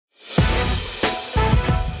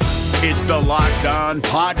It's the Locked On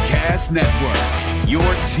Podcast Network, your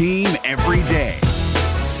team every day.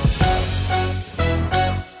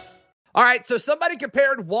 All right, so somebody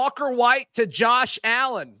compared Walker White to Josh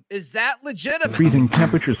Allen. Is that legitimate? Freezing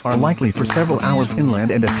temperatures are likely for several hours inland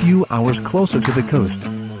and a few hours closer to the coast.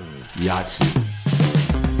 Yes.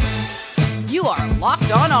 You are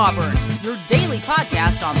Locked On Auburn, your daily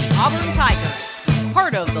podcast on the Auburn Tigers.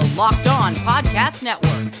 Part of the Locked On Podcast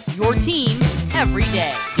Network, your team every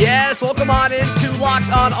day. Yes, welcome on into Locked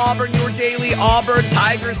On Auburn, your daily Auburn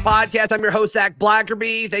Tigers podcast. I'm your host, Zach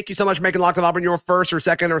Blackerby. Thank you so much for making Locked On Auburn your first or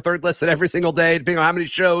second or third listen every single day, depending on how many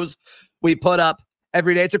shows we put up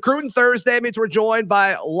every day. It's Recruiting Thursday. It means we're joined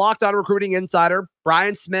by Locked On Recruiting Insider,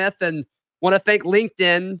 Brian Smith, and want to thank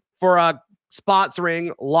LinkedIn for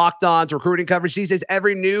sponsoring Locked On's recruiting coverage. These days,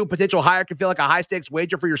 every new potential hire can feel like a high-stakes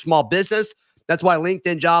wager for your small business. That's why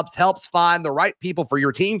LinkedIn Jobs helps find the right people for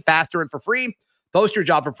your team faster and for free. Post your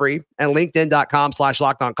job for free at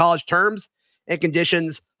linkedin.com/LockedOnCollege. Terms and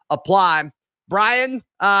conditions apply. Brian,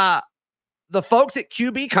 the folks at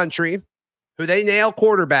QB Country, who they nail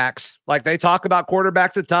quarterbacks, like they talk about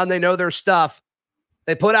quarterbacks a ton, they know their stuff.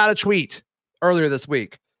 They put out a tweet earlier this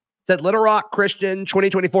week. It said, Little Rock Christian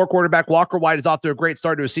 2024 quarterback Walker White is off to a great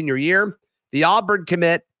start to his senior year. The Auburn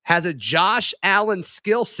commit has a Josh Allen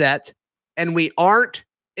skill set, and we aren't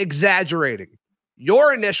exaggerating.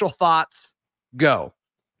 Your initial thoughts, go.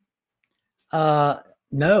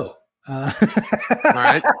 No. All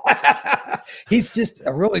right. He's just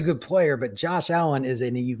a really good player, but Josh Allen is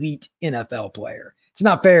an elite NFL player. It's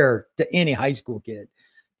not fair to any high school kid.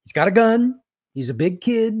 He's got a gun. He's a big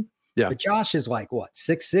kid. Yeah. But Josh is like, what,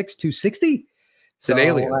 6'6", 260? It's an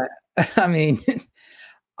alien. I mean,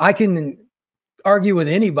 I can argue with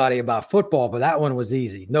anybody about football, but that one was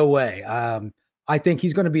easy. No way. I think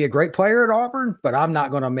he's going to be a great player at Auburn, but I'm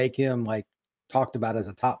not going to make him like talked about as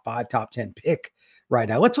a top 5, top 10 pick right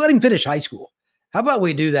now. Let's let him finish high school. How about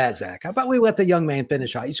we do that, Zach? How about we let the young man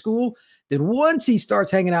finish high school? Then once he starts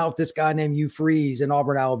hanging out with this guy named Hugh Freeze in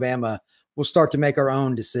Auburn, Alabama, we'll start to make our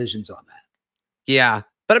own decisions on that. Yeah.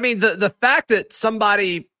 But I mean, the fact that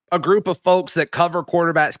a group of folks that cover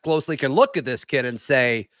quarterbacks closely can look at this kid and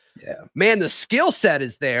say, yeah, man, the skill set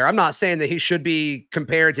is there. I'm not saying that he should be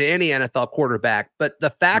compared to any NFL quarterback, but the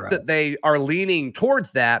fact that they are leaning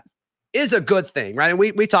towards that is a good thing, right? And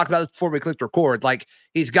we talked about this before we clicked record. Like,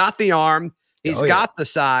 he's got the arm, he's got the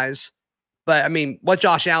size, but I mean, what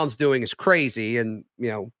Josh Allen's doing is crazy. And,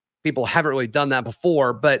 people haven't really done that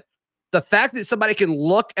before, but the fact that somebody can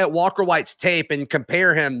look at Walker White's tape and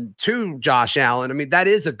compare him to Josh Allen, I mean, that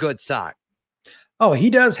is a good sign. Oh, he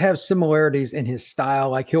does have similarities in his style.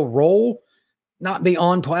 Like, he'll roll, not be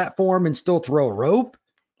on platform and still throw a rope.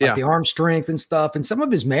 Like the arm strength and stuff. And some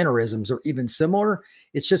of his mannerisms are even similar.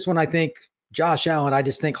 It's just when I think Josh Allen, I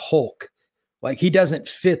just think Hulk. Like, he doesn't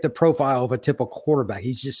fit the profile of a typical quarterback.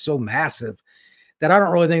 He's just so massive that I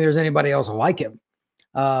don't really think there's anybody else like him.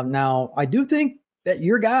 Now, I do think that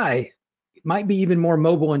your guy might be even more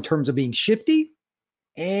mobile in terms of being shifty,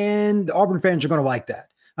 and the Auburn fans are going to like that.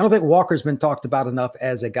 I don't think Walker's been talked about enough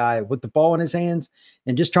as a guy with the ball in his hands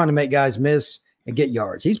and just trying to make guys miss and get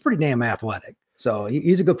yards. He's pretty damn athletic. So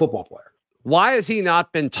he's a good football player. Why has he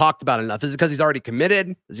not been talked about enough? Is it because he's already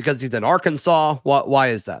committed? Is it because he's in Arkansas? Why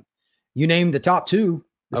is that? You named the top two,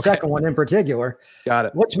 the second one in particular. Got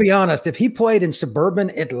it. Let's be honest. If he played in suburban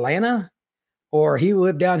Atlanta or he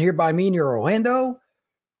lived down here by me near Orlando,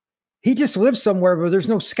 he just lives somewhere where there's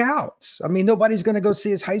no scouts. I mean, nobody's going to go see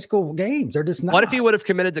his high school games. They're just not. What if he would have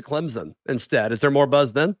committed to Clemson instead? Is there more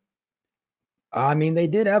buzz then? I mean, they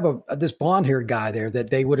did have this blonde-haired guy there that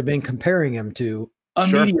they would have been comparing him to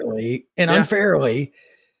immediately and unfairly.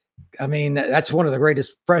 I mean, that's one of the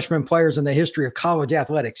greatest freshman players in the history of college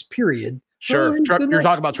athletics, period. Sure. You're talking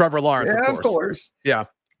about Trevor Lawrence, of course. Yeah.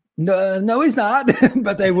 No, he's not.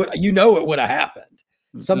 But they would, it would have happened.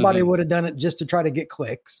 Somebody would have done it just to try to get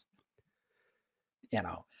clicks.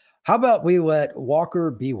 How about we let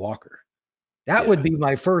Walker be Walker? That would be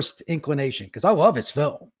my first inclination, because I love his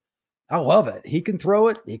film. I love it. He can throw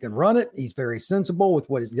it. He can run it. He's very sensible with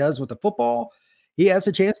what he does with the football. He has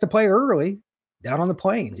a chance to play early down on the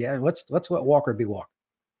plains. Yeah, let's let Walker be Walker.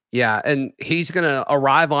 Yeah, and he's going to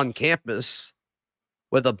arrive on campus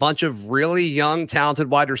with a bunch of really young, talented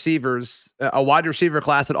wide receivers, a wide receiver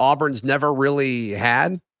class that Auburn's never really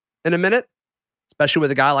had in a minute, especially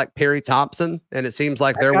with a guy like Perry Thompson. And it seems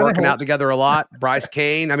like they're working out together a lot. Bryce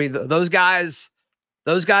Kane. I mean, those guys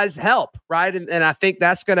help, right? And I think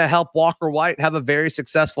that's going to help Walker White have a very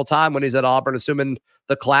successful time when he's at Auburn, assuming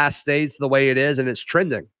the class stays the way it is and it's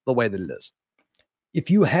trending the way that it is. If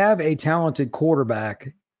you have a talented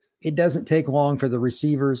quarterback, it doesn't take long for the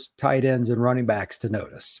receivers, tight ends, and running backs to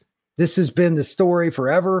notice. This has been the story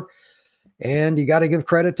forever. And you got to give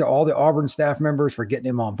credit to all the Auburn staff members for getting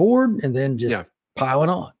him on board and then just piling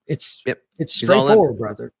on. It's straightforward,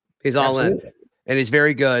 brother. He's all in, and he's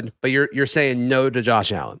very good. But you're saying no to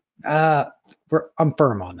Josh Allen. I'm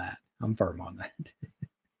firm on that.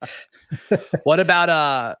 What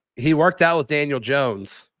about he worked out with Daniel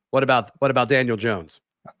Jones? What about Daniel Jones?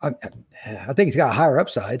 I think he's got a higher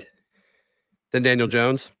upside than Daniel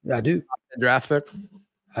Jones. I do. Draft pick.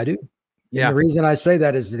 I do. Yeah. And the reason I say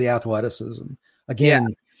that is the athleticism.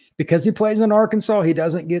 Again, because he plays in Arkansas, he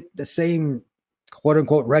doesn't get the same quote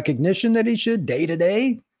unquote recognition that he should day to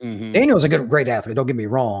day. Daniel's a great athlete. Don't get me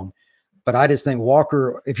wrong. But I just think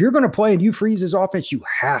Walker, if you're going to play and you freeze his offense, you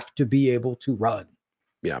have to be able to run.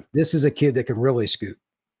 Yeah. This is a kid that can really scoot.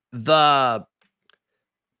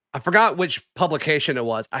 I forgot which publication it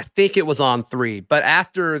was. I think it was on 3. But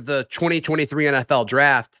after the 2023 NFL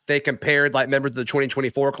draft, they compared like members of the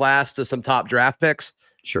 2024 class to some top draft picks.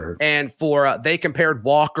 Sure. And they compared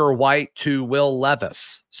Walker White to Will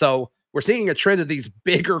Levis. So we're seeing a trend of these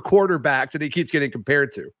bigger quarterbacks that he keeps getting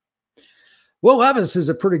compared to. Will Levis is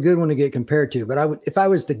a pretty good one to get compared to, but if I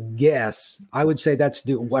was to guess, I would say that's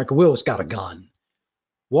like Will's got a gun.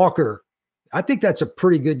 Walker, I think that's a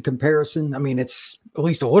pretty good comparison. I mean, it's at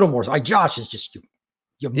least a little more. Like Josh is just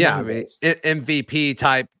MVP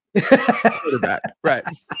type quarterback, right?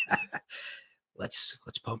 Let's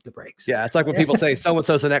pump the brakes. Yeah, it's like when people say so and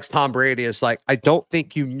so's the next Tom Brady. It's like I don't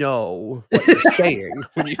think you know what you're saying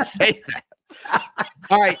when you say that.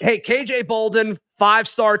 All right, hey KJ Bolden,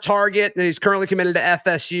 5-star target, and he's currently committed to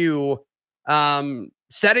FSU.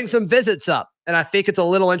 Setting some visits up, and I think it's a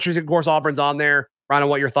little interesting. Of course, Auburn's on there. Ryan, I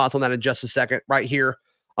want your thoughts on that in just a second, right here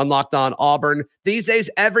on Locked On Auburn. These days,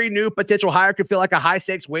 every new potential hire could feel like a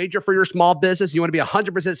high-stakes wager for your small business. You want to be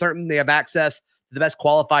 100% certain they have access to the best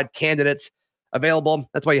qualified candidates available.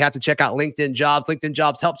 That's why you have to check out LinkedIn Jobs. LinkedIn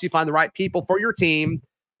Jobs helps you find the right people for your team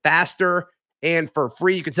faster and for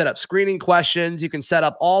free. You can set up screening questions. You can set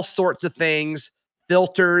up all sorts of things,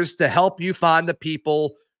 filters to help you find the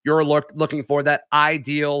people you're looking for, that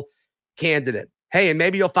ideal candidate. Hey, and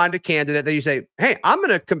maybe you'll find a candidate that you say, hey, I'm going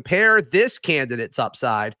to compare this candidate's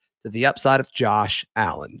upside to the upside of Josh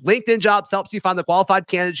Allen. LinkedIn Jobs helps you find the qualified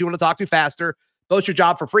candidates you want to talk to faster. Post your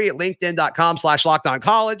job for free at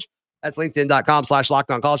linkedin.com/lockedoncollege. That's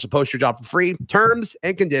linkedin.com/lockedoncollege to post your job for free. Terms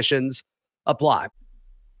and conditions apply.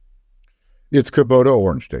 It's Kubota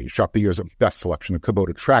Orange Day. Shop the year's best selection of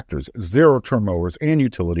Kubota tractors, zero-turn mowers, and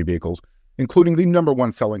utility vehicles, including the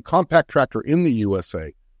 #1 selling compact tractor in the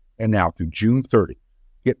USA. And now through June 30,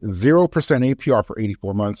 get 0% APR for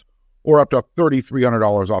 84 months or up to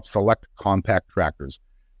 $3,300 off select compact tractors.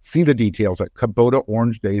 See the details at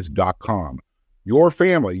KubotaOrangeDays.com. Your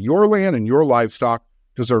family, your land, and your livestock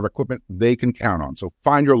deserve equipment they can count on. So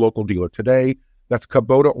find your local dealer today. That's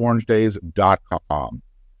KubotaOrangeDays.com.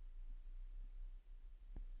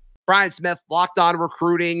 Brian Smith, Locked On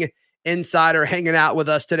Recruiting Insider, hanging out with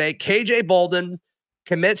us today. KJ Bolden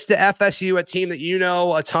commits to FSU, a team that you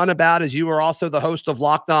know a ton about, as you are also the host of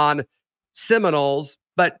Locked On Seminoles.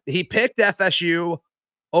 But he picked FSU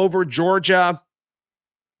over Georgia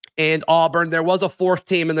and Auburn. There was a fourth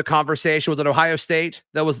team in the conversation. Was it Ohio State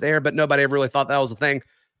that was there? But nobody ever really thought that was a thing.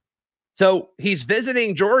 So he's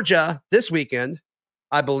visiting Georgia this weekend,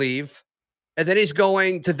 I believe. And then he's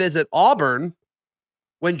going to visit Auburn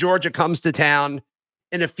when Georgia comes to town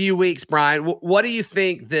in a few weeks. Brian, what do you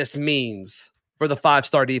think this means for the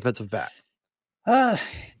 5-star defensive back?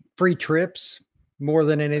 Free trips more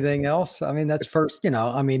than anything else. I mean, that's first,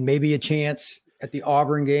 maybe a chance at the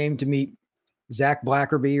Auburn game to meet Zach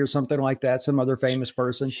Blackerby or something like that, some other famous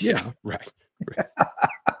person. Yeah, right.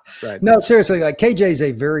 Right. No, seriously, like KJ's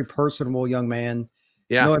a very personable young man.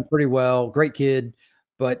 Yeah. Know him pretty well, great kid,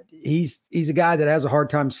 but he's a guy that has a hard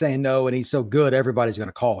time saying no, and he's so good, everybody's going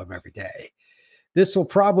to call him every day. This will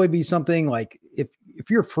probably be something like if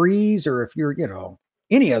you're Freeze or if you're,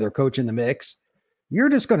 any other coach in the mix, you're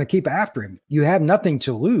just going to keep after him. You have nothing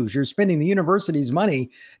to lose. You're spending the university's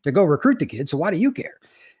money to go recruit the kid. So why do you care?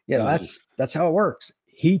 That's how it works.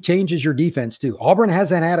 He changes your defense too. Auburn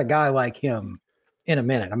hasn't had a guy like him in a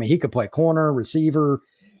minute. I mean, he could play corner, receiver,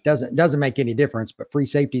 doesn't make any difference, but free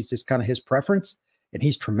safety is just kind of his preference, and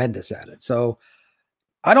he's tremendous at it. So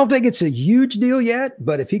I don't think it's a huge deal yet,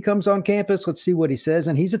 but if he comes on campus, let's see what he says.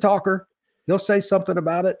 And he's a talker. He'll say something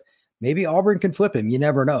about it. Maybe Auburn can flip him. You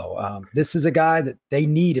never know. This is a guy that they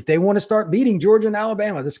need. If they want to start beating Georgia and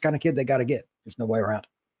Alabama, this is the kind of kid they got to get. There's no way around it.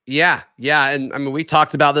 Yeah. And I mean, we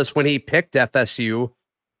talked about this when he picked FSU.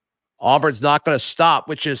 Auburn's not going to stop,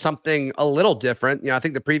 which is something a little different. I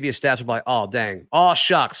think the previous stats were like, oh, dang. Oh,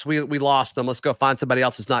 shucks. We lost them. Let's go find somebody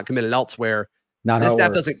else who's not committed elsewhere. This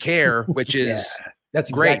staff doesn't care, which is that's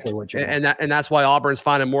great. Exactly what you're and that's why Auburn's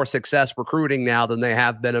finding more success recruiting now than they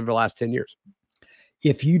have been over the last 10 years.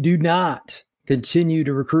 If you do not continue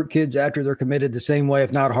to recruit kids after they're committed the same way,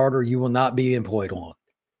 if not harder, you will not be employed long.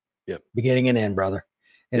 Yep. Beginning and end, brother.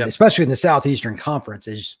 And especially in the Southeastern Conference,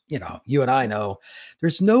 as you and I know,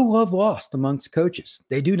 there's no love lost amongst coaches.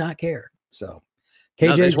 They do not care. So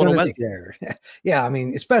KJ's going to be there. Yeah, I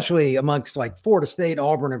mean, especially amongst like Florida State and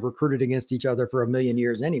Auburn have recruited against each other for a million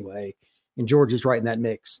years anyway, and Georgia's right in that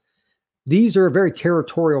mix. These are very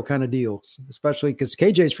territorial kind of deals, especially because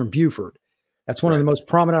KJ's from Buford. That's one of the most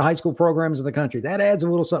prominent high school programs in the country. That adds a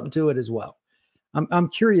little something to it as well. I'm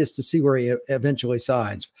curious to see where he eventually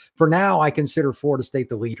signs. For now, I consider Florida State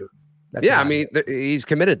the leader. I mean, he's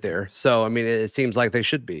committed there. So, I mean, it seems like they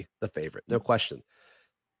should be the favorite. No question.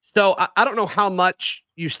 So, I don't know how much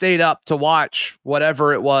you stayed up to watch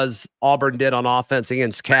whatever it was Auburn did on offense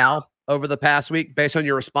against Cal over the past week. Based on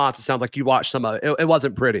your response, it sounds like you watched some of it. It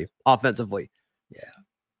wasn't pretty offensively. Yeah.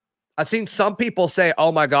 I've seen some people say,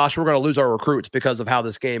 oh, my gosh, we're going to lose our recruits because of how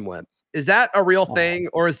this game went. Is that a real thing,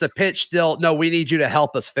 or is the pitch still, no, we need you to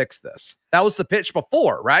help us fix this? That was the pitch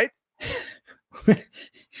before, right?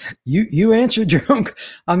 You answered your own.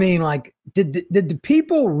 I mean, like, did the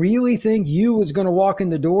people really think you was going to walk in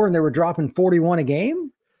the door and they were dropping 41 a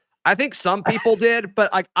game? I think some people did,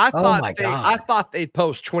 but like I thought they'd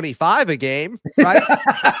post 25 a game, right?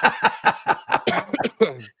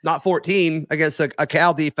 Not 14 against a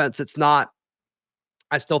Cal defense. It's not.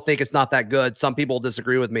 I still think it's not that good. Some people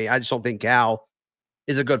disagree with me. I just don't think Cal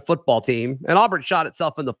is a good football team. And Auburn shot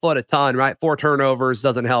itself in the foot a ton, right? 4 turnovers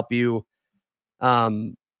doesn't help you.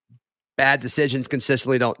 Bad decisions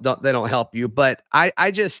consistently don't help you. But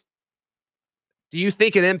I just, do you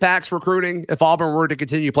think it impacts recruiting if Auburn were to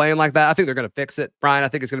continue playing like that? I think they're going to fix it, Brian. I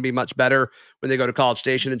think it's going to be much better when they go to College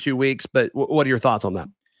Station in 2 weeks. But what are your thoughts on that?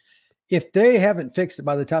 If they haven't fixed it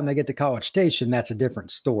by the time they get to College Station, that's a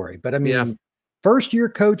different story. But I mean, first-year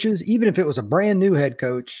coaches, even if it was a brand new head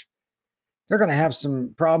coach, they're going to have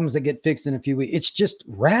some problems that get fixed in a few weeks. It's just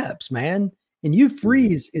reps, man. And Hugh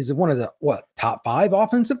Freeze is one of the, top 5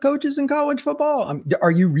 offensive coaches in college football? I mean,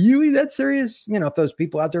 are you really that serious? If those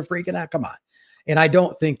people out there freaking out, come on. And I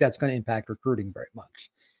don't think that's going to impact recruiting very much.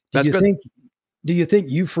 Do you think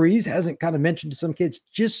Hugh Freeze hasn't kind of mentioned to some kids,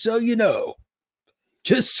 just so you know,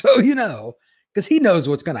 because he knows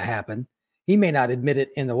what's going to happen. He may not admit it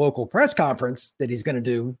in the local press conference that he's going to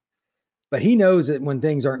do, but he knows that when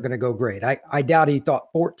things aren't going to go great. I doubt he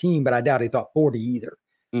thought 14, but I doubt he thought 40 either.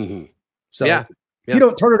 Mm-hmm. So if you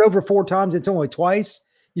don't turn it over 4 times, it's only twice.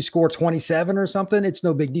 You score 27 or something, it's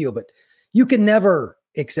no big deal. But you can never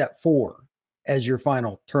accept 4 as your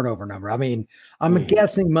final turnover number. I mean, I'm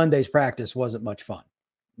guessing Monday's practice wasn't much fun.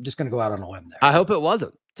 I'm just going to go out on a limb there. I hope it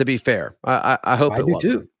wasn't, to be fair. I hope it wasn't.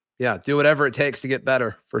 Too. Yeah, do whatever it takes to get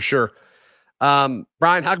better, for sure. Brian,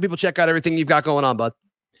 how can people check out everything you've got going on, bud?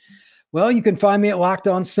 Well, you can find me at Locked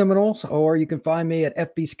On Seminoles, or you can find me at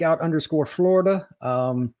FBScout_Florida.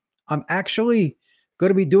 I'm actually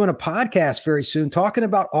going to be doing a podcast very soon talking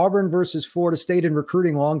about Auburn versus Florida State in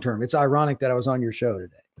recruiting long-term. It's ironic that I was on your show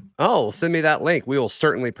today. Oh, send me that link. We will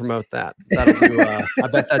certainly promote that. That'll do, I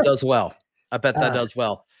bet that does well.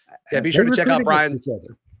 Yeah, be sure to check out Brian.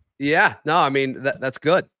 Yeah, no, I mean, that's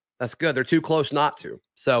good. That's good. They're too close not to.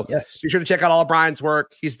 So be sure to check out all of Brian's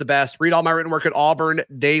work. He's the best. Read all my written work at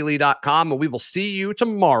auburndaily.com, and we will see you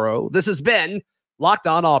tomorrow. This has been Locked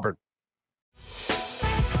On Auburn.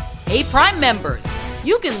 Hey, Prime members,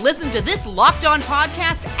 you can listen to this Locked On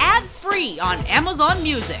podcast ad-free on Amazon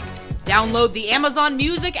Music. Download the Amazon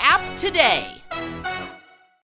Music app today.